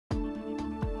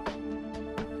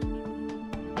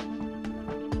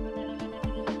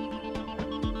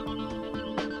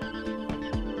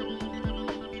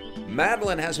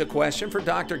Madeline has a question for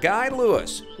Dr. Guy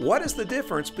Lewis. What is the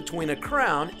difference between a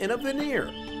crown and a veneer?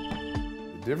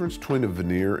 The difference between a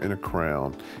veneer and a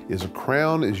crown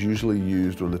is usually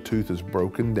used when the tooth is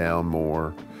broken down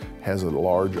more, has a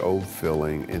large old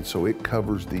filling, and so it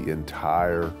covers the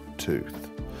entire tooth.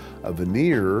 A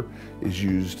veneer is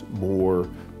used more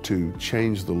to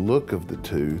change the look of the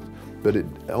tooth, but it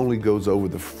only goes over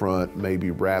the front,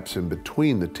 maybe wraps in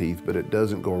between the teeth, but it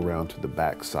doesn't go around to the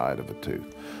back side of a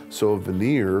tooth. So a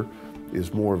veneer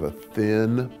is more of a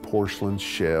thin porcelain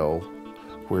shell,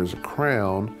 whereas a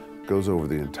crown goes over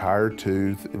the entire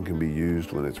tooth and can be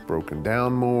used when it's broken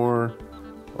down more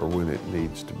or when it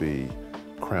needs to be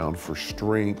crowned for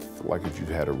strength, like if you've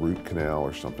had a root canal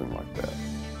or something like that.